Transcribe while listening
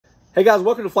Hey guys,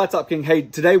 welcome to Flat Top King. Hey,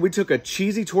 today we took a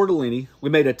cheesy tortellini. We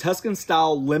made a Tuscan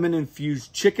style lemon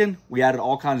infused chicken. We added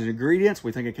all kinds of ingredients.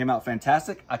 We think it came out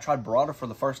fantastic. I tried burrata for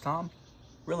the first time.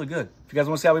 Really good. If you guys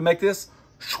want to see how we make this,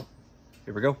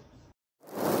 here we go.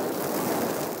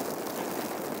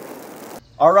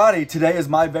 Alrighty, today is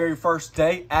my very first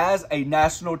day as a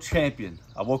national champion.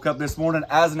 I woke up this morning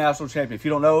as a national champion. If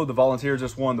you don't know, the Volunteers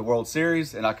just won the World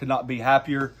Series and I could not be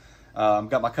happier.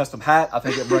 Got my custom hat. I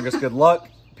think it brings us good luck.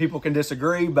 People can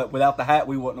disagree, but without the hat,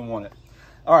 we wouldn't have won it.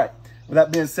 All right, with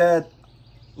that being said,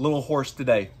 a little hoarse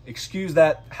today. Excuse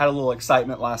that, had a little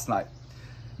excitement last night.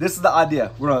 This is the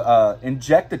idea. We're gonna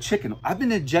inject the chicken. I've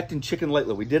been injecting chicken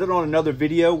lately. We did it on another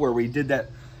video where we did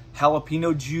that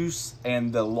jalapeno juice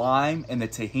and the lime and the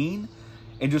tahini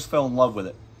and just fell in love with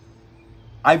it.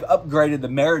 I've upgraded the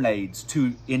marinades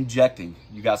to injecting.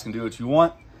 You guys can do what you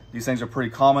want. These things are pretty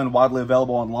common, widely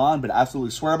available online, but I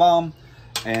absolutely swear by them.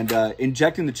 And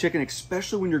injecting the chicken,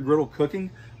 especially when you're griddle cooking,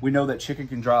 we know that chicken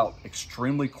can dry out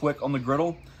extremely quick on the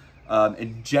griddle.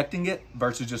 Injecting it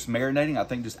versus just marinating, I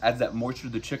think just adds that moisture to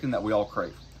the chicken that we all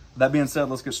crave. That being said,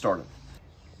 let's get started.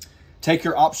 Take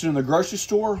your option in the grocery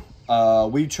store.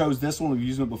 We chose this one, we've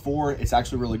used it before. It's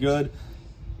actually really good.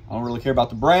 I don't really care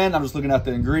about the brand. I'm just looking at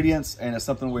the ingredients and it's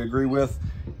something we agree with.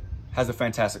 Has a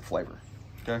fantastic flavor,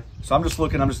 okay? So I'm just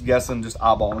looking, I'm just guessing, just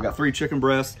eyeballing. We got 3 chicken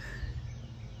breasts.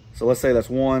 So let's say that's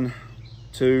 1,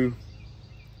 2,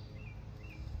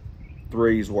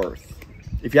 3's worth.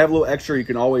 If you have a little extra, you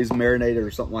can always marinate it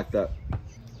or something like that.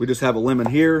 We just have a lemon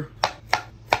here.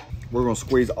 We're gonna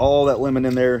squeeze all that lemon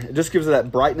in there. It just gives it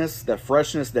that brightness, that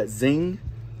freshness, that zing.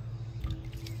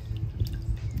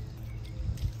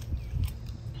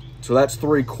 So that's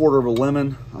 3/4 of a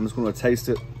lemon. I'm just gonna taste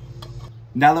it.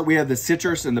 Now that we have the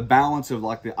citrus and the balance of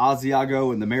like the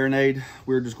Asiago and the marinade,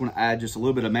 we're just gonna add just a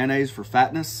little bit of mayonnaise for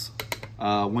fatness.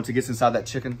 Once it gets inside that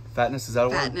chicken, fatness, is that a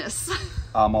word? Fatness.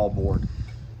 I'm all bored.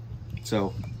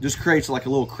 So just creates like a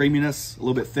little creaminess, a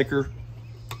little bit thicker.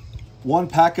 1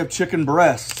 pack of chicken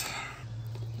breast.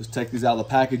 Just take these out of the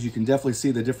package. You can definitely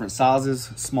see the different sizes,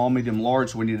 small, medium,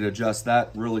 large. We need to adjust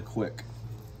that really quick.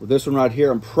 With this one right here,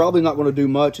 I'm probably not gonna do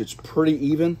much. It's pretty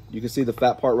even. You can see the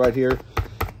fat part right here.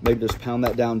 Maybe just pound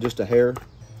that down just a hair.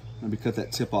 Maybe cut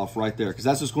that tip off right there because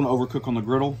that's just going to overcook on the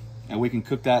griddle and we can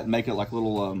cook that and make it like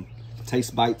little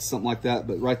taste bites, something like that.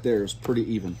 But right there is pretty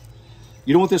even.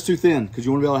 You don't want this too thin because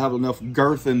you want to be able to have enough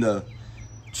girth in the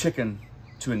chicken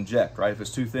to inject, right? If it's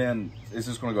too thin, it's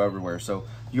just going to go everywhere. So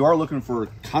you are looking for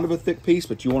kind of a thick piece,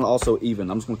 but you want to also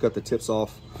even. I'm just going to cut the tips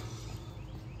off.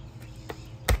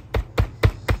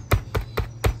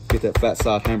 Get that fat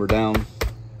side hammered down.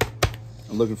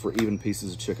 I'm looking for even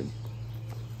pieces of chicken.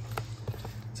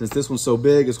 Since this one's so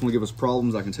big, it's gonna give us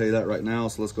problems, I can tell you that right now.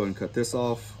 So let's go ahead and cut this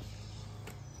off.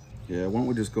 Yeah, why don't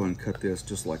we just go ahead and cut this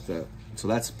just like that. So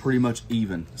that's pretty much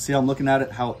even. See how I'm looking at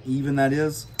it, how even that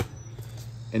is?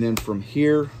 And then from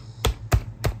here.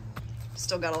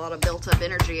 Still got a lot of built up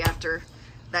energy after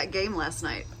that game last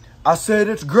night. I said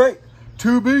it's great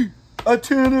to be a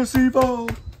Tennessee Vol.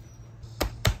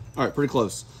 All right, pretty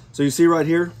close. So you see right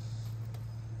here,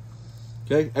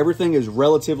 okay, everything is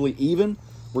relatively even.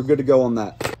 We're good to go on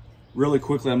that. Really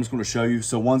quickly, I'm just going to show you.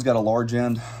 So one's got a large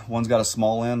end, one's got a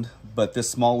small end, but this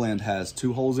small end has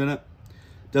 2 holes in it.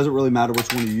 Doesn't really matter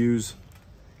which one you use.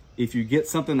 If you get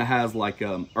something that has like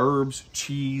herbs,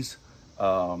 cheese,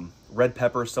 red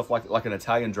pepper, stuff like an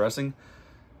Italian dressing,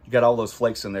 you got all those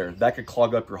flakes in there. That could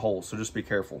clog up your hole, so just be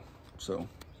careful. So,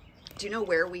 do you know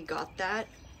where we got that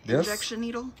injection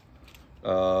needle?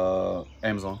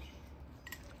 Amazon.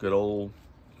 Good old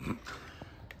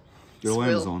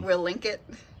Amazon. We'll link it.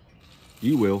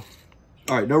 You will.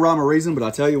 All right, no rhyme or reason, but I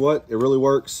tell you what, it really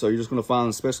works. So you're just gonna find,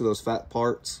 especially those fat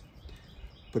parts,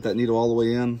 put that needle all the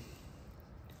way in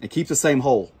and keep the same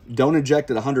hole. Don't inject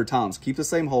it 100 times. Keep the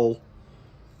same hole.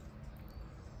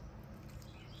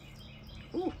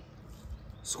 Ooh.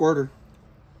 Squirter.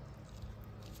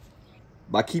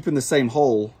 By keeping the same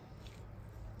hole,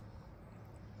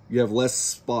 you have less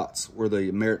spots where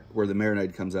the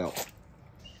marinade comes out.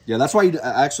 Yeah, that's why you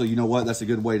actually, you know what? That's a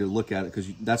good way to look at it because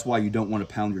that's why you don't want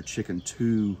to pound your chicken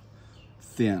too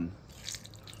thin.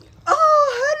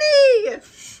 Oh, honey!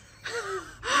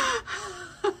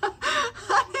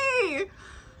 Honey!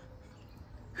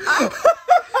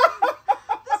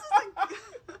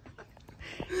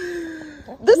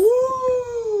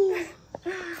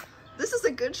 This is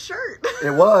a good shirt.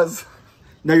 It was.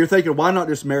 Now you're thinking, why not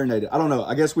just marinate it? I don't know.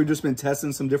 I guess we've just been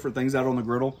testing some different things out on the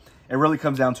griddle. It really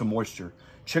comes down to moisture.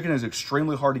 Chicken is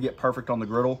extremely hard to get perfect on the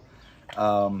griddle.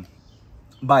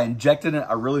 By injecting it,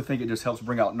 I really think it just helps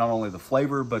bring out not only the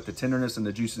flavor, but the tenderness and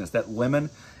the juiciness. That lemon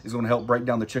is going to help break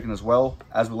down the chicken as well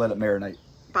as we let it marinate.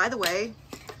 By the way,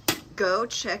 go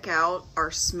check out our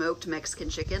smoked Mexican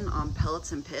chicken on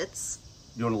Pellets and Pits.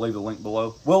 You want to leave the link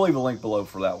below? We'll leave a link below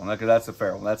for that one. Okay, that's a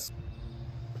fair one. All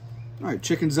right,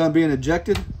 chicken's done being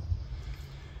ejected.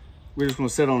 We're just going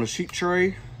to set it on a sheet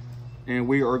tray, and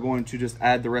we are going to just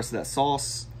add the rest of that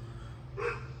sauce.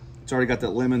 It's already got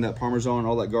that lemon, that Parmesan,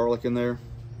 all that garlic in there.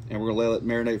 And we're gonna let it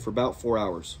marinate for about 4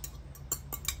 hours.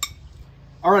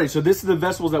 Alrighty, so this is the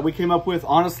vegetables that we came up with.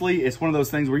 Honestly, it's one of those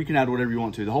things where you can add whatever you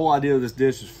want to. The whole idea of this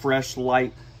dish is fresh,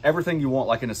 light, everything you want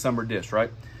like in a summer dish,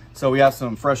 right? So we have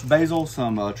some fresh basil,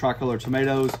 some tricolor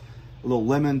tomatoes, a little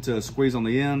lemon to squeeze on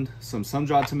the end, some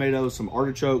sun-dried tomatoes, some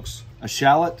artichokes, a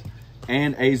shallot,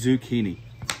 and a zucchini.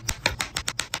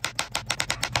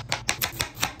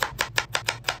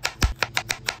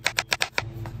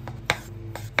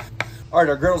 All right,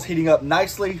 our griddle's heating up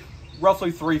nicely,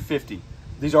 roughly 350.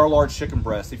 These are large chicken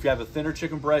breasts. If you have a thinner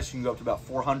chicken breast, you can go up to about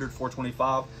 400,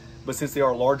 425. But since they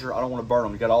are larger, I don't want to burn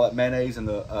them. You got all that mayonnaise and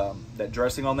that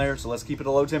dressing on there. So let's keep it at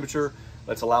a low temperature.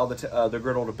 Let's allow the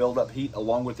griddle to build up heat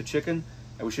along with the chicken,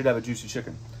 and we should have a juicy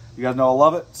chicken. You guys know I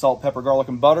love it. Salt, pepper, garlic,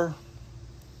 and butter.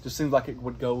 Just seems like it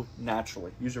would go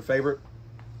naturally. Use your favorite.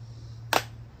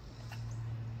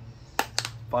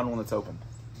 Find one that's open.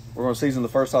 We're going to season the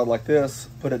first side like this,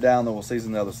 put it down, then we'll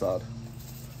season the other side.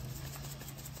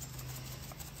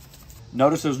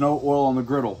 Notice there's no oil on the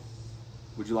griddle.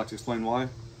 Would you like to explain why?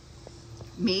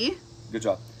 Me? Good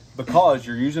job. Because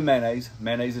you're using mayonnaise.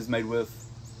 Mayonnaise is made with?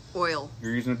 Oil.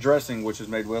 You're using a dressing, which is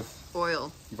made with?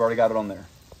 Oil. You've already got it on there.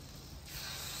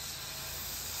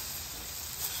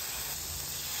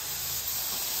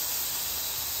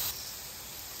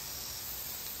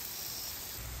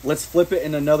 Let's flip it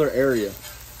in another area.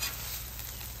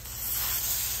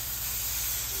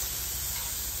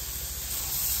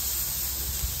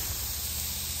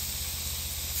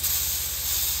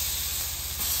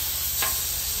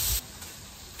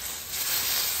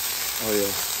 Oh yeah,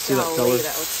 see that color?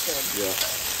 That looks good. Yeah.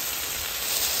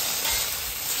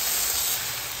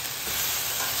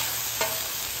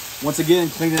 Once again,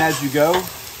 clean it as you go.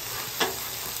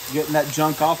 Getting that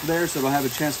junk off there so it'll have a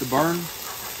chance to burn.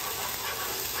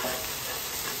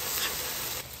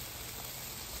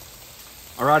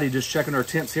 Alrighty, just checking our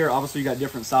temps here. Obviously you got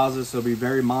different sizes, so be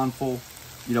very mindful.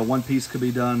 You know, one piece could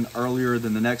be done earlier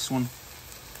than the next one.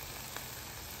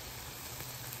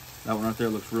 That one right there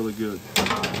looks really good.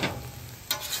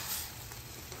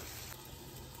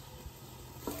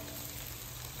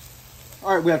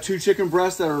 All right, we have 2 chicken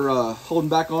breasts that are holding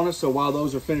back on us. So while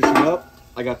those are finishing up,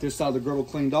 I got this side of the griddle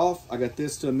cleaned off. I got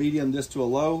this to a medium, this to a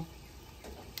low.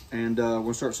 And we're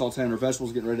gonna start sauteing our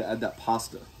vegetables, getting ready to add that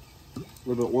pasta. A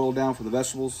little bit of oil down for the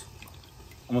vegetables.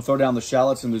 I'm gonna throw down the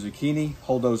shallots and the zucchini.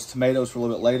 Hold those tomatoes for a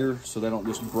little bit later so they don't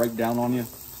just break down on you.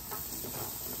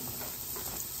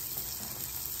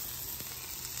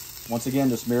 Once again,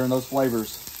 just mirroring those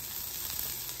flavors.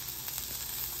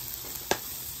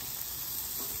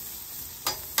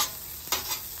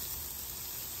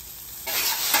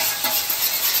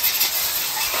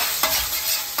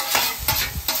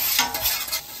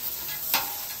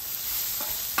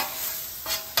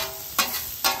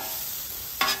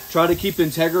 Try to keep the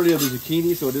integrity of the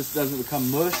zucchini so it just doesn't become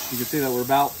mush. You can see that we're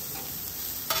about,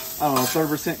 I don't know,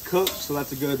 30% cooked, so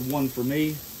that's a good one for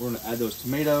me. We're gonna add those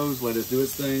tomatoes, let it do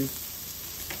its thing.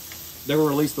 They will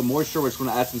release the moisture, which is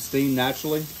gonna add some steam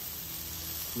naturally.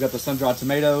 We've got the sun-dried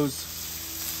tomatoes,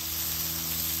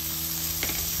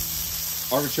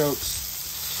 artichokes.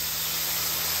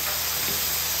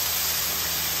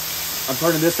 I'm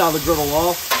turning this side of the griddle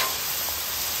off.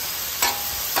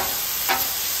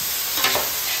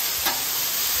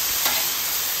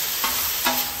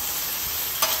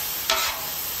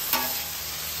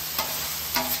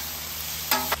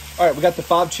 All right, we got the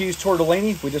 5 cheese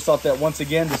tortellini. We just thought that once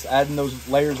again, just adding those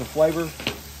layers of flavor.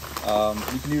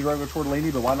 You can use regular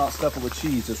tortellini, but why not stuff it with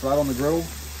cheese? It's right on the griddle.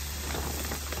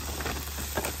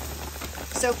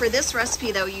 So for this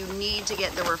recipe though, you need to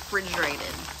get the refrigerated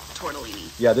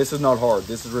tortellini. Yeah, this is not hard.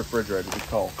 This is refrigerated, good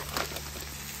call.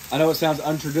 I know it sounds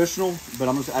untraditional, but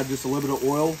I'm gonna add just a little bit of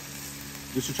oil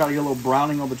just to try to get a little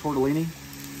browning on the tortellini.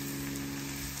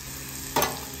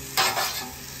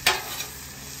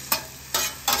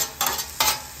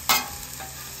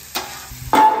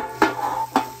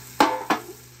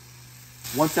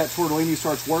 Once that tortellini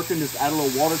starts working, just add a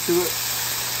little water to it.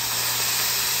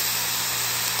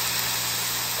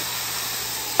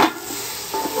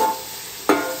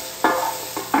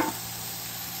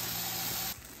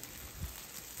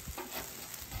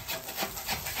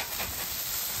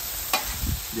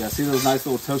 Yeah, see those nice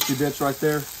little toasty bits right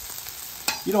there?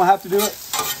 You don't have to do it.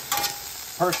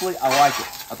 Personally, I like it.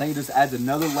 I think it just adds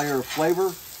another layer of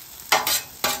flavor.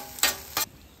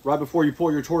 Right before you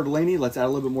pour your tortellini, let's add a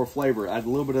little bit more flavor. Add a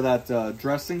little bit of that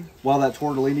dressing. While that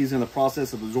tortellini is in the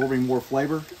process of absorbing more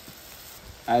flavor,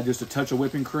 add just a touch of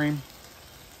whipping cream.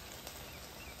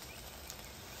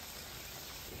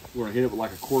 We're gonna hit it with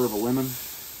like a quarter of a lemon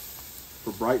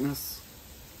for brightness.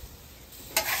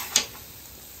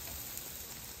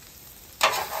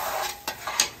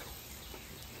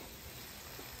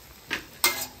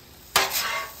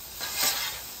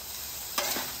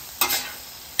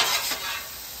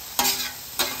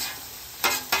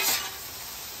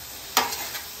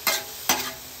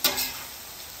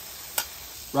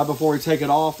 Right before we take it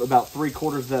off, about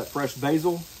 3/4 of that fresh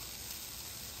basil.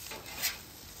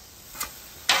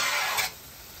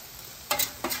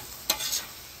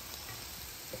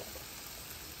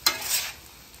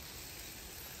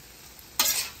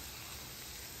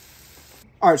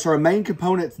 All right, so our main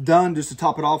component's done. Just to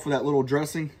top it off with that little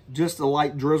dressing, just a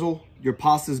light drizzle. Your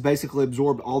pasta's basically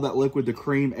absorbed all that liquid, the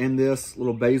cream, and this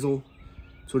little basil.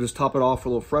 So we'll just top it off for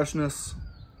a little freshness,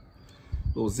 a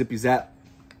little zippy zap.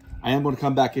 I am going to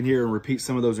come back in here and repeat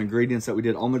some of those ingredients that we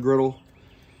did on the griddle.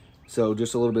 So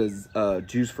just a little bit of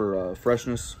juice for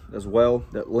freshness as well.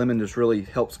 That lemon just really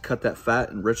helps cut that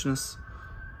fat and richness.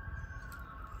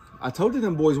 I told you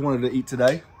them boys wanted to eat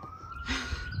today.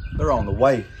 They're on the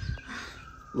way.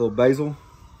 A little basil.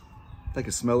 They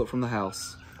can smell it from the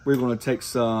house. We're going to take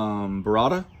some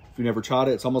burrata. If you've never tried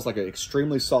it, it's almost like an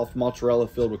extremely soft mozzarella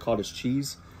filled with cottage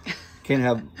cheese. Can't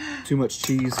have too much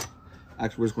cheese.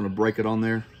 Actually, we're just going to break it on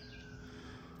there.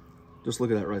 Just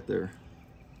look at that right there.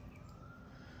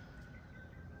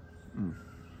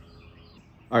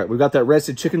 All right, we've got that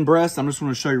rested chicken breast. I'm just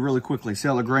going to show you really quickly. See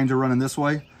how the grains are running this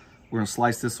way? We're going to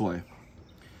slice this way.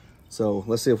 So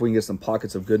let's see if we can get some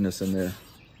pockets of goodness in there.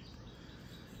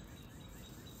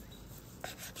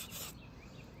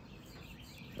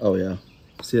 Oh yeah,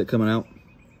 see it coming out?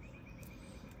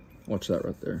 Watch that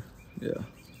right there, yeah.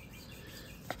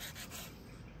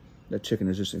 That chicken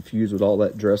is just infused with all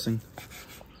that dressing.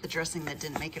 The dressing that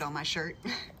didn't make it on my shirt.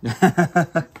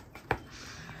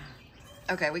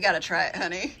 Okay, we gotta try it,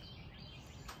 honey.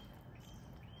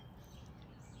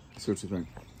 See what you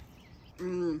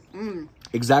think.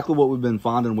 Exactly what we've been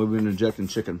finding when we've been injecting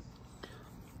chicken.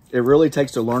 It really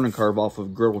takes the learning curve off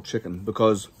of grilled chicken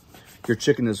because your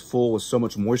chicken is full with so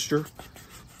much moisture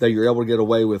that you're able to get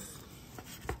away with,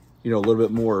 you know, a little bit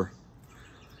more.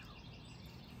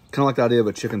 Kind of like the idea of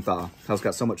a chicken thigh. How it's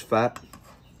got so much fat.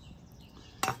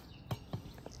 Oh,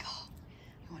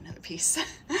 I want another piece.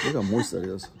 Look how moist that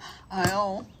is. I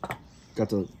know. Got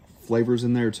the flavors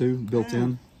in there too, built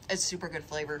in. It's super good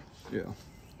flavor. Yeah.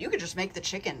 You could just make the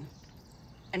chicken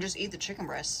and just eat the chicken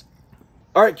breasts.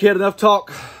 All right, kid, enough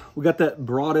talk. We got that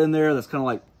burrata in there that's kind of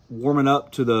like warming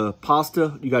up to the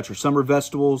pasta. You got your summer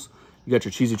vegetables. You got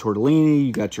your cheesy tortellini.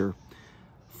 You got your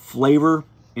flavor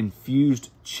infused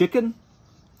chicken.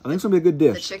 I think it's gonna be a good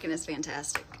dish. The chicken is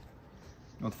fantastic.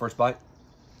 You want the first bite?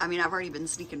 I mean, I've already been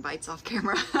sneaking bites off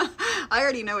camera. I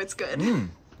already know it's good.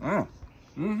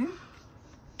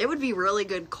 It would be really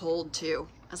good cold too,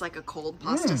 as like a cold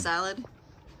pasta salad.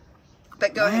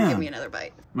 But go ahead and give me another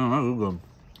bite. No, that is good.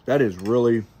 That is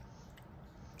really,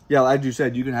 yeah, as you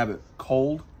said, you can have it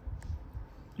cold.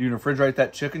 You can refrigerate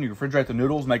that chicken. You can refrigerate the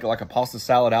noodles, make it like a pasta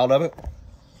salad out of it.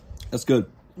 That's good.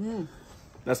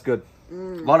 That's good. A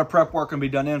lot of prep work can be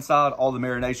done inside. All the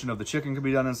marination of the chicken can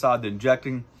be done inside, the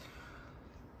injecting.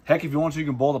 Heck, if you want to, you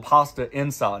can boil the pasta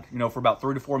inside, you know, for about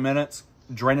 3 to 4 minutes.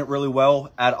 Drain it really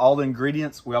well. Add all the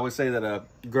ingredients. We always say that a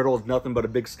griddle is nothing but a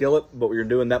big skillet, but when you're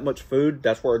doing that much food,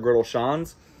 that's where a griddle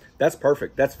shines. That's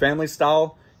perfect. That's family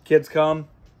style. Kids come.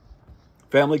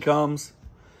 Family comes.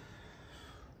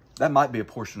 That might be a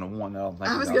portion of one. I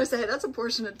was going to say, that's a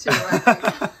portion of 2, I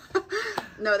think.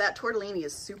 No, that tortellini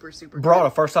is super, super good.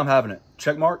 Burrata, first time having it.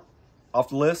 Check mark. Off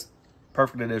the list.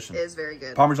 Perfect addition. It is very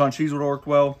good. Parmesan cheese would work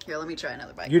well. Here, let me try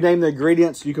another bite. You name the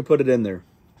ingredients, you can put it in there.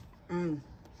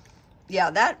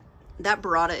 Yeah, that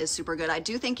burrata is super good. I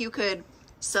do think you could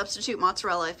substitute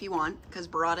mozzarella if you want, because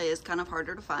burrata is kind of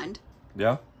harder to find.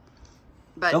 Yeah.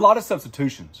 But a lot of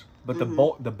substitutions. But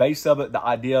the base of it, the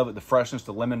idea of it, the freshness,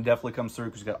 the lemon definitely comes through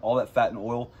because you got all that fat and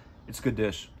oil. It's a good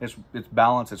dish. It's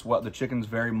balanced. It's what the chicken's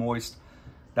very moist.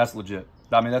 That's legit.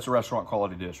 I mean, that's a restaurant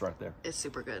quality dish right there. It's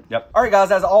super good. Yep. All right,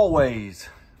 guys, as always,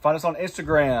 find us on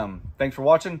Instagram. Thanks for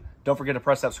watching. Don't forget to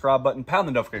press that subscribe button. Pound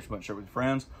the notification button. Share it with your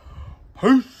friends.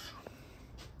 Peace.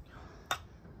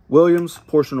 Williams,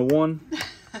 portion of 1.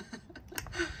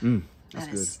 That's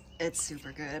good. It's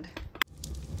super good.